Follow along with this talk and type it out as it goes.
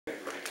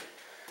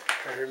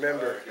I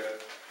remember.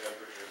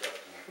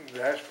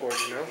 Dashboard,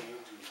 you know.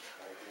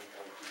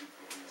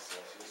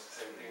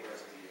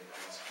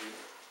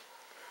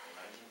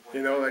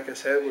 You know, like I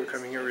said, we're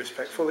coming here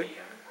respectfully.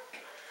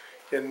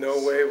 In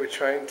no way we're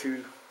trying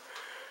to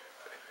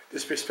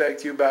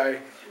disrespect you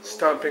by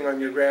stomping on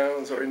your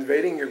grounds or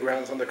invading your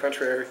grounds. On the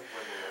contrary,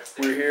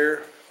 we're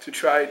here to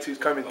try to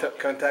come in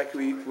contact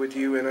with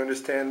you and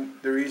understand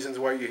the reasons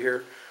why you're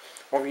here.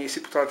 On vient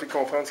ici pour tenter de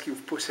comprendre ce qui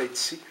vous pousse à être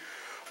ici.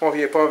 On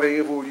vient pas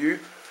envahir vos lieux.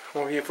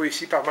 On vient pas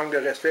ici par manque de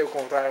respect. Au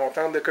contraire, on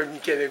tente de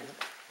communiquer avec vous.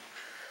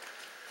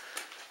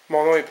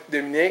 Mon nom est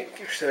Dominic.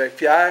 Je suis avec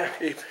Pierre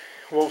et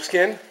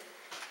WOLFSKIN.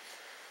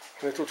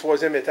 On est au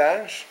 3e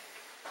étage.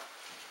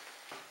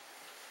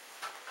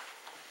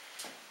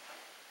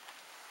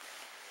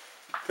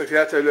 So if you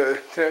have to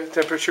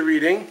temperature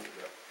reading,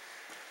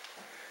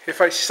 if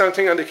I see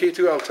something on the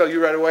K2, I'll tell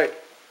you right away.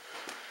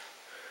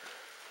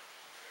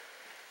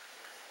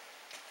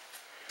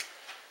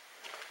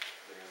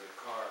 There's a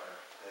car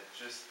that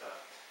just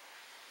stopped.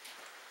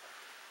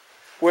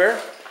 Where?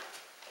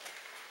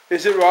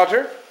 Is it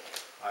Roger?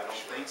 I don't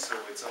think so.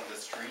 It's on the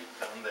street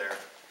down there.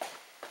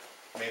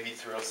 Maybe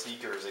thrill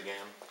seekers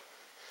again.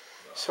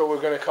 So we're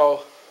gonna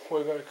call.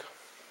 What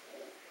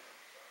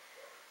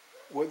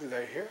did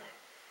I hear?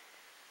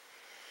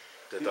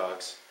 The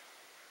dogs.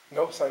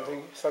 No,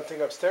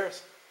 something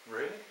upstairs.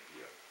 Really?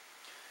 Yeah.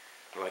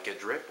 Like a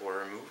drip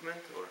or a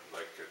movement or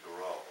like a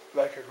growl?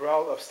 Like a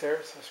growl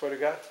upstairs, I swear to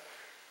God.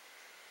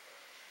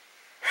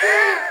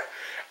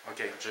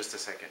 Okay, just a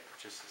second.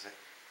 Just a second.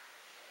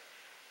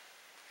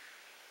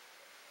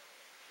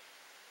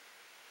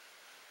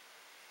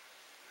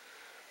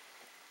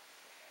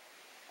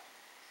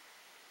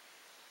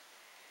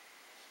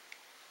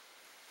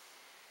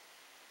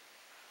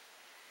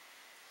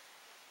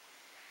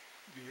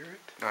 Do you hear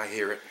it? I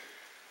hear it.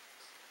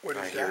 What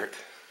is I that? hear it.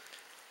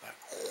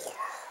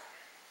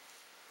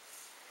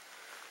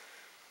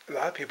 A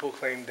lot of people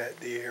claim that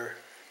they hear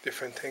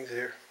different things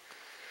here.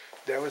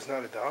 That was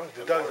not a dog.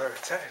 The dogs are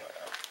attacked.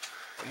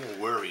 I'm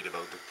more worried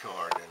about the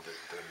car than the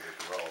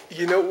growl.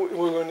 You know what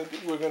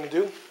we're gonna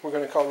do? We're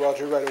gonna call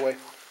Roger right away.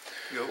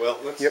 Well,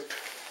 let's. Yep.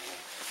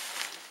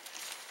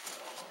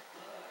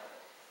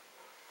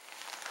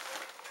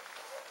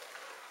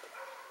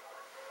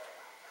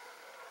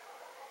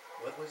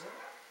 What was it?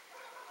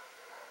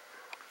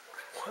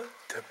 What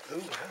the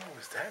blue hell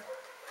was that?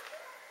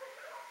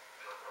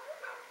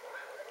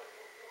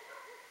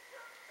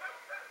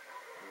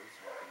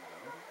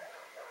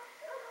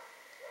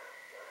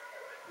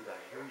 Did I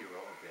hear you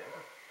all dead?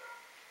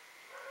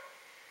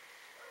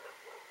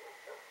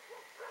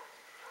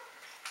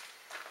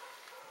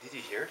 Did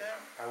you hear that?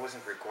 I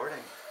wasn't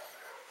recording.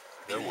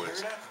 Did you hear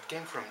that? It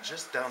came from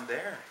just down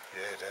there.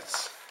 Yeah, that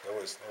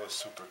was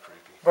super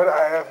creepy. But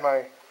I have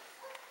my.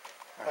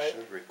 I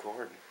should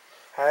record.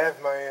 I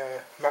have my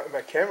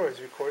camera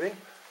is recording.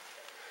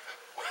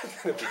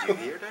 Did you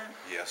hear that?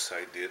 Yes,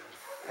 I did.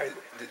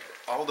 Did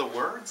all the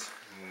words?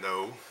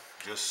 No,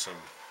 just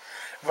some.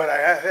 But I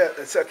have it.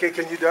 It's okay.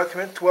 Can you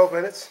document 12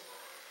 minutes?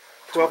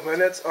 12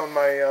 minutes on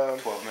my.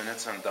 12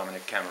 minutes on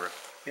Dominic camera.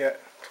 Yeah,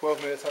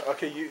 12 minutes.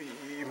 Okay,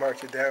 you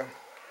marked it down.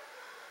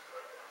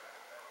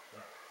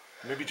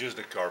 Maybe just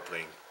the car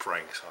playing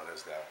pranks on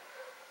us. That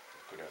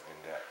could have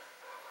been that.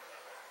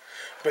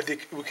 But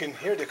we can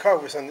hear the car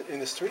was in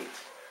the street.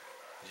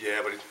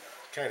 Yeah, but it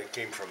kind of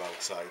came from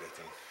outside, I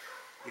think.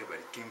 Yeah, but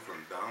it came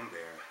from down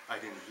there. I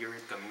didn't hear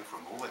it coming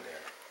from over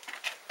there.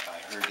 I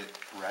heard it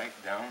right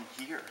down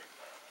here.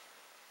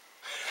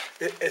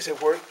 Is it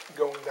worth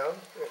going down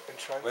and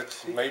trying to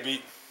see?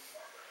 Maybe.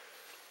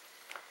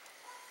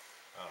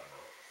 I don't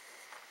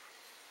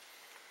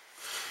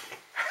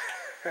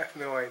know. I have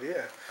no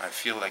idea. I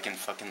feel like in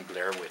fucking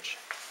Blair Witch.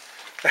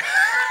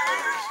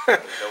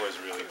 That was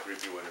really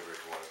creepy, whatever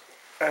it was.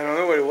 I don't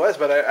know what it was,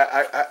 but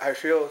I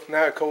feel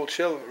now a cold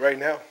chill right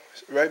now.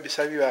 Right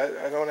beside you,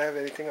 I don't have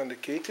anything on the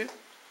K2.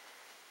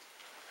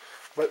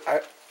 But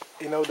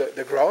you know,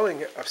 the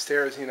growling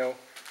upstairs, you know.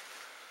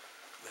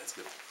 Let's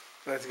go.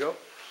 Let's go.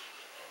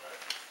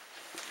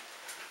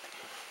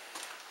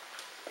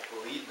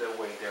 Lead the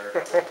way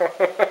there.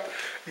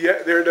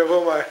 Yeah,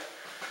 Daredevil,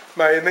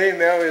 my name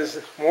now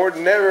is more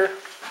than ever.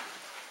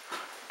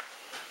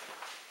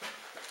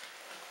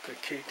 The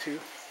K2.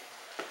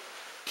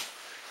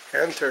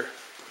 Enter.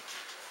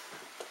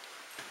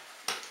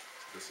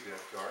 You see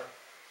that car?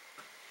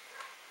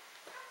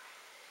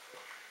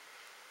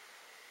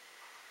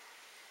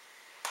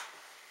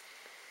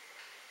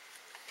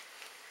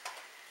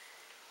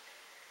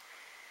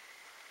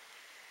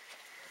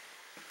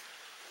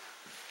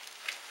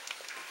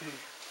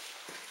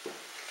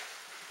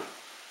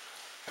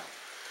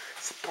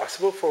 Is it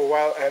possible for a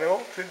wild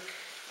animal to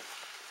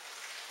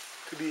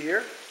be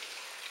here?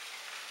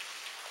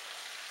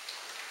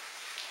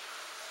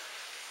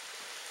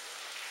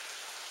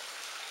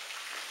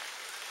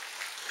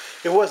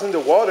 It wasn't the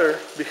water,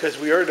 because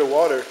we heard the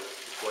water. It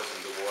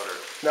wasn't the water.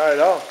 Not at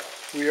all.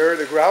 We heard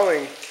the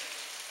growling.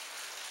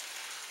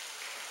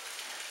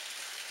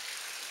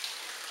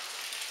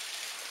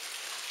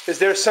 Is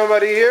there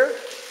somebody here?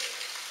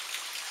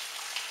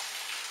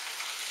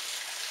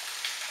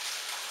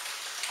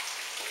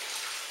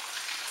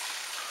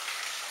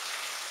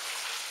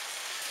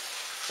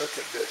 Look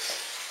at this.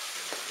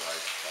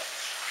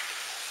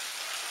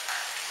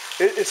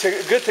 It's a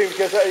good thing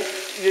because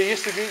there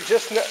used to be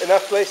just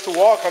enough place to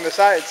walk on the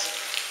sides.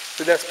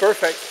 So that's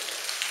perfect.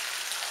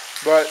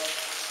 But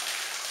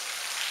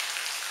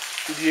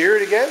did you hear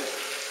it again?